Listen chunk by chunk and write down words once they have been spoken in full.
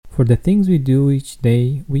For the things we do each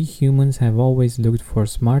day, we humans have always looked for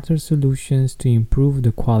smarter solutions to improve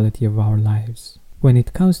the quality of our lives. When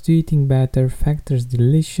it comes to eating better, Factor's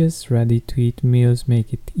delicious, ready-to-eat meals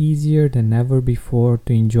make it easier than ever before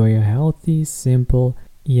to enjoy a healthy, simple,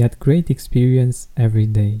 yet great experience every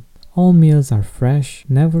day. All meals are fresh,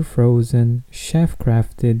 never frozen,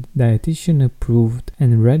 chef-crafted, dietitian-approved,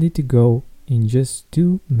 and ready to go in just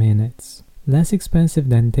 2 minutes. Less expensive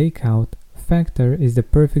than takeout, Factor is the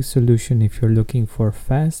perfect solution if you're looking for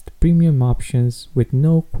fast, premium options with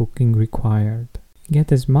no cooking required.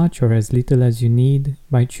 Get as much or as little as you need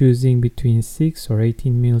by choosing between 6 or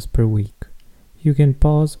 18 meals per week. You can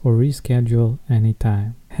pause or reschedule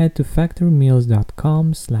anytime. Head to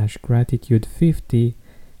factormeals.com/gratitude50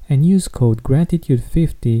 and use code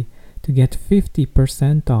gratitude50 to get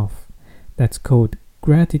 50% off. That's code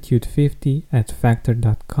gratitude50 at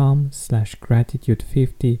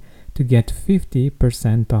factor.com/gratitude50 to get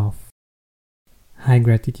 50% off. Hi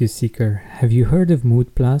Gratitude Seeker, have you heard of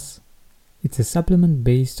Mood Plus? It's a supplement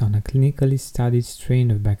based on a clinically studied strain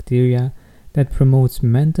of bacteria that promotes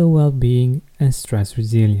mental well-being and stress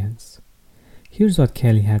resilience. Here's what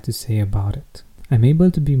Kelly had to say about it. I'm able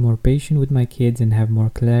to be more patient with my kids and have more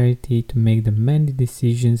clarity to make the many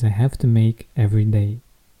decisions I have to make every day.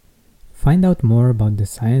 Find out more about the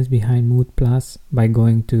science behind Mood Plus by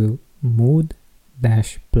going to mood-plus.com.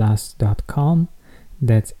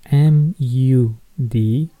 That's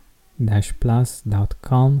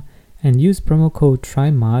MUD-plus.com and use promo code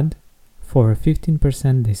TRYMOD for a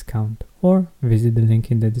 15% discount, or visit the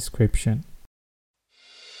link in the description.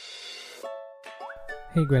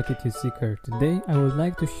 Hey Gratitude Seeker, today I would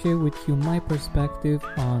like to share with you my perspective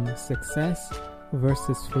on success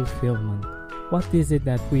versus fulfillment. What is it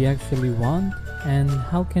that we actually want and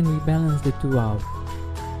how can we balance the two out?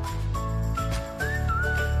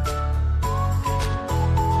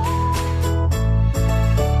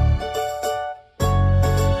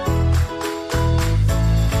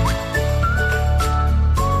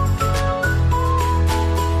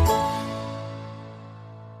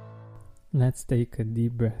 Let's take a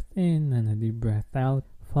deep breath in and a deep breath out,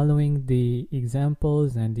 following the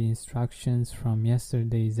examples and the instructions from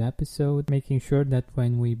yesterday's episode, making sure that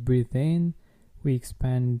when we breathe in, we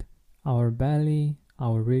expand our belly,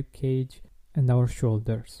 our rib cage, and our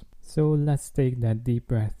shoulders. So let's take that deep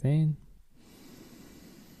breath in.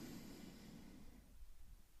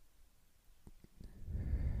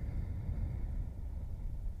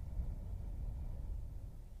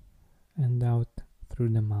 And out through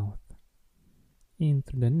the mouth. In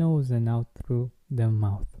through the nose and out through the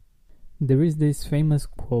mouth. There is this famous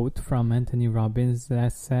quote from Anthony Robbins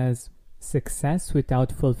that says, "Success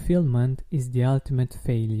without fulfillment is the ultimate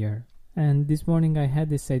failure." And this morning I had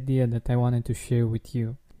this idea that I wanted to share with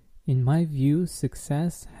you. In my view,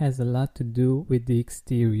 success has a lot to do with the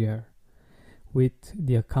exterior, with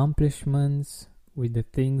the accomplishments, with the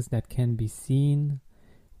things that can be seen,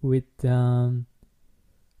 with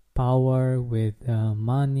power, with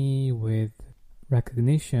money, with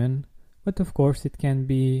recognition, but of course it can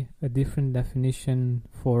be a different definition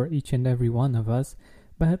for each and every one of us.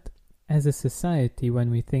 But as a society,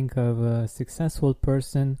 when we think of a successful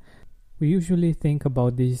person, we usually think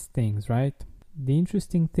about these things, right? The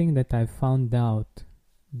interesting thing that I found out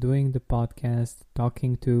doing the podcast,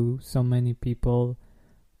 talking to so many people,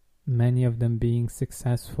 many of them being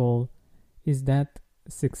successful, is that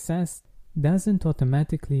success doesn't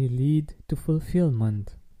automatically lead to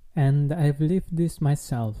fulfillment. And I've lived this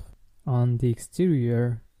myself. On the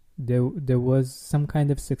exterior, there was some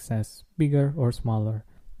kind of success, bigger or smaller,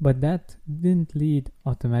 but that didn't lead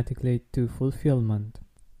automatically to fulfillment.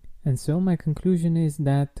 And so my conclusion is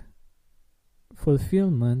that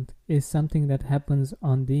fulfillment is something that happens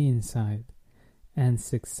on the inside, and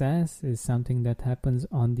success is something that happens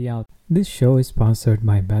on the outside. This show is sponsored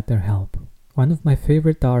by BetterHelp. One of my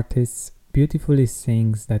favorite artists beautifully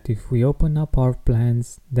sings that if we open up our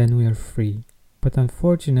plans, then we are free. But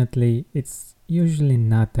unfortunately, it's usually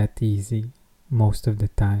not that easy most of the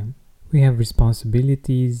time. We have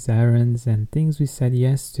responsibilities, errands, and things we said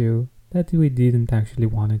yes to that we didn't actually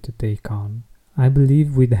want to take on. I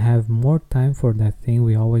believe we'd have more time for that thing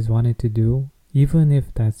we always wanted to do, even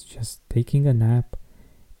if that's just taking a nap,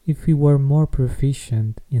 if we were more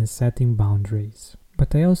proficient in setting boundaries.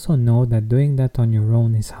 But I also know that doing that on your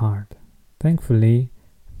own is hard. Thankfully,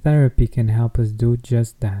 therapy can help us do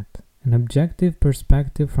just that. An objective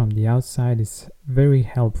perspective from the outside is very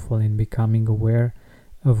helpful in becoming aware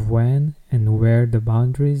of when and where the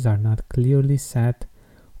boundaries are not clearly set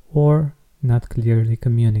or not clearly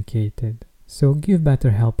communicated. So give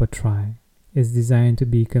BetterHelp a try. It's designed to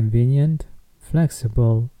be convenient,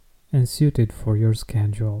 flexible, and suited for your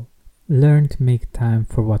schedule. Learn to make time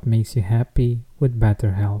for what makes you happy with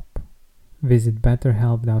BetterHelp. Visit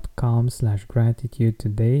betterhelp.com/gratitude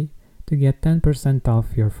today to get 10%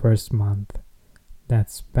 off your first month.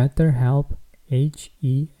 That's BetterHelp,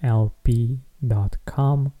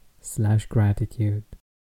 HELP.com/gratitude.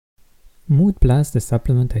 Mood Plus, the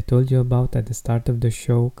supplement I told you about at the start of the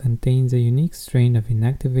show, contains a unique strain of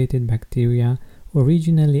inactivated bacteria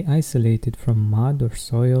originally isolated from mud or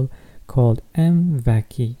soil called M.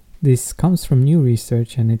 vaccae. This comes from new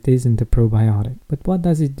research and it isn't a probiotic. But what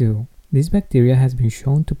does it do? This bacteria has been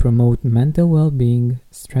shown to promote mental well-being,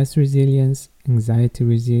 stress resilience, anxiety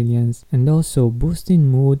resilience, and also boosting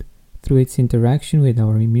mood through its interaction with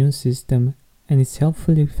our immune system and its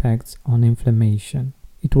helpful effects on inflammation.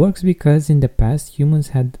 It works because in the past humans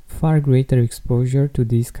had far greater exposure to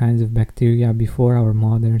these kinds of bacteria before our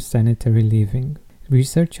modern sanitary living.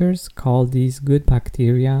 Researchers call these good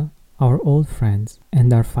bacteria our old friends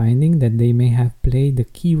and are finding that they may have played a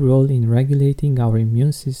key role in regulating our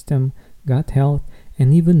immune system, gut health,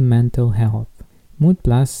 and even mental health. Mood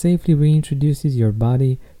Plus safely reintroduces your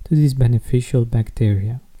body to these beneficial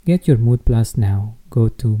bacteria. Get your Mood Plus now. Go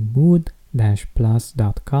to mood-plus.com.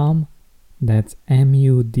 That's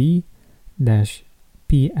MUD-PLUS.com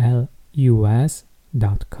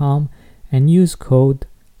and use code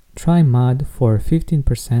TRYMUD for a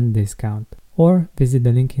 15% discount. Or visit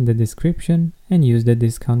the link in the description and use the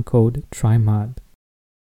discount code TRYMUD.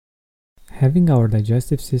 Having our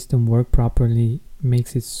digestive system work properly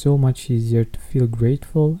makes it so much easier to feel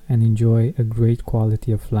grateful and enjoy a great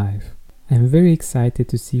quality of life. I'm very excited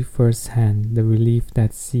to see firsthand the relief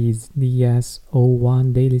that Seed's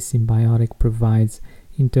DS-01 Daily Symbiotic provides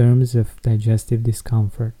in terms of digestive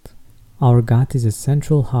discomfort. Our gut is a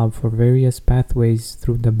central hub for various pathways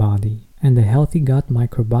through the body, and a healthy gut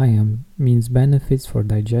microbiome means benefits for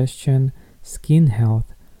digestion, skin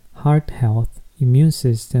health, heart health, immune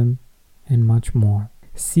system, and much more.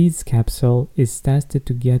 Seed's capsule is tested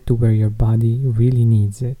to get to where your body really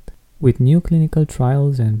needs it. With new clinical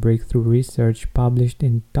trials and breakthrough research published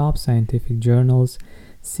in top scientific journals,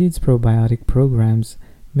 Seed's probiotic programs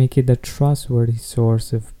make it a trustworthy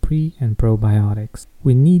source of pre- and probiotics.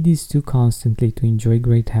 We need these two constantly to enjoy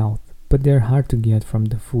great health, but they're hard to get from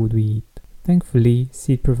the food we eat. Thankfully,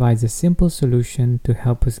 Seed provides a simple solution to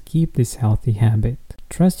help us keep this healthy habit.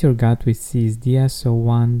 Trust your gut with Seed's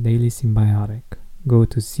DS-01 Daily Symbiotic. Go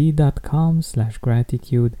to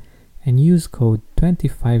seed.com/gratitude and use code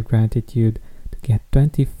 25gratitude to get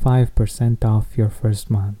 25% off your first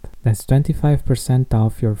month. That's 25%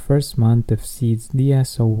 off your first month of Seed's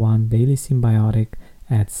DS-01 Daily Symbiotic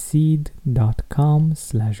at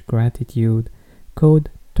seed.com/gratitude, code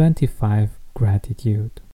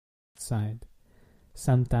 25gratitude. Side.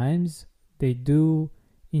 Sometimes they do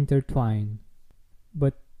intertwine,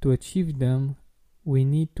 but to achieve them, we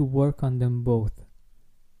need to work on them both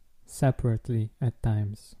separately at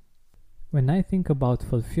times. When I think about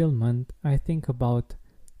fulfillment, I think about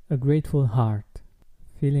a grateful heart,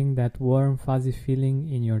 feeling that warm, fuzzy feeling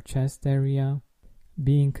in your chest area,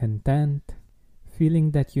 being content,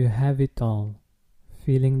 feeling that you have it all,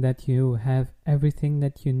 feeling that you have everything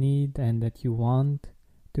that you need and that you want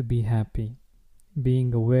to be happy,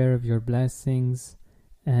 being aware of your blessings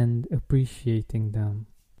and appreciating them,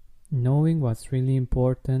 knowing what's really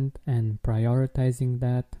important and prioritizing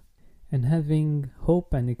that, and having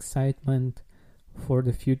hope and excitement for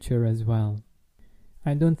the future as well.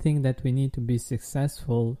 I don't think that we need to be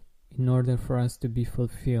successful in order for us to be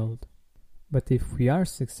fulfilled. But if we are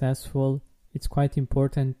successful, it's quite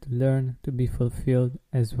important to learn to be fulfilled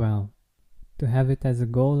as well. To have it as a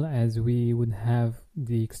goal as we would have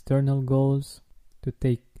the external goals, to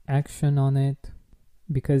take action on it,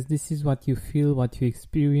 because this is what you feel, what you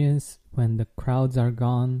experience when the crowds are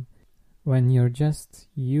gone, when you're just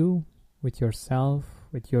you, with yourself,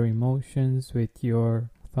 with your emotions, with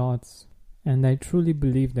your thoughts. And I truly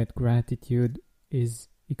believe that gratitude is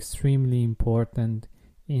extremely important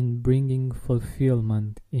in bringing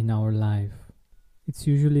fulfillment in our life. It's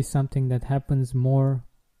usually something that happens more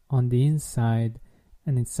on the inside,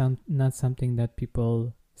 and it's not something that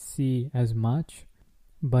people see as much,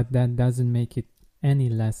 but that doesn't make it any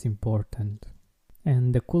less important.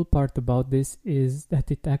 And the cool part about this is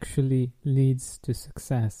that it actually leads to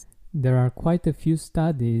success. There are quite a few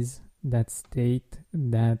studies that state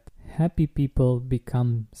that happy people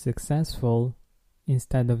become successful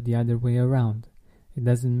instead of the other way around. It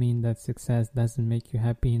doesn't mean that success doesn't make you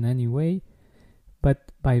happy in any way,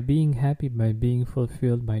 but by being happy, by being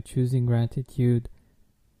fulfilled, by choosing gratitude,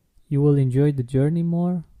 you will enjoy the journey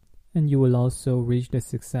more and you will also reach the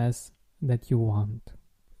success that you want.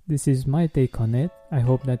 This is my take on it. I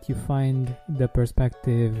hope that you find the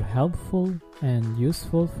perspective helpful and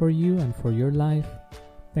useful for you and for your life.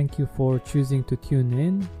 Thank you for choosing to tune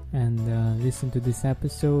in and listen to this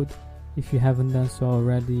episode. If you haven't done so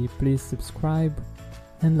already, please subscribe.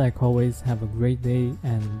 And like always, have a great day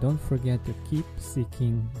and don't forget to keep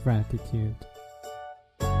seeking gratitude.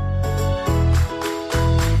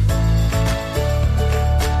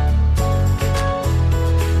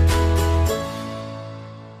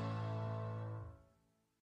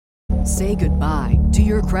 Say goodbye to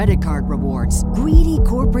your credit card rewards. Greedy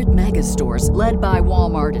corporate mega stores, led by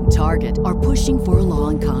Walmart and Target, are pushing for a law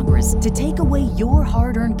in Congress to take away your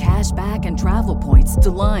hard-earned cash back and travel points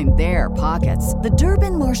to line their pockets. The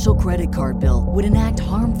Durbin-Marshall credit card bill would enact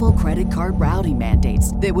harmful credit card routing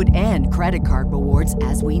mandates that would end credit card rewards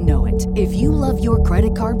as we know it. If you love your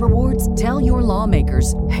credit card rewards, tell your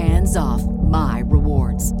lawmakers, hands off my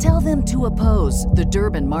rewards. Tell them to oppose the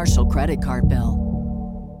Durbin-Marshall credit card bill.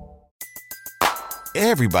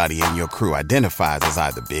 Everybody in your crew identifies as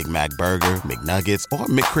either Big Mac Burger, McNuggets, or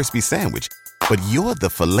McCrispy Sandwich. But you're the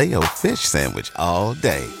Filet-O-Fish Sandwich all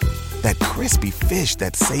day. That crispy fish,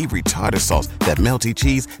 that savory tartar sauce, that melty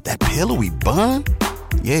cheese, that pillowy bun.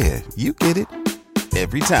 Yeah, you get it.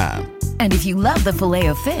 Every time. And if you love the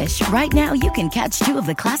Filet-O-Fish, right now you can catch two of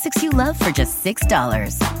the classics you love for just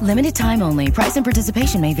 $6. Limited time only. Price and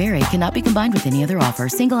participation may vary. Cannot be combined with any other offer.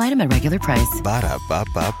 Single item at regular price.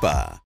 Ba-da-ba-ba-ba.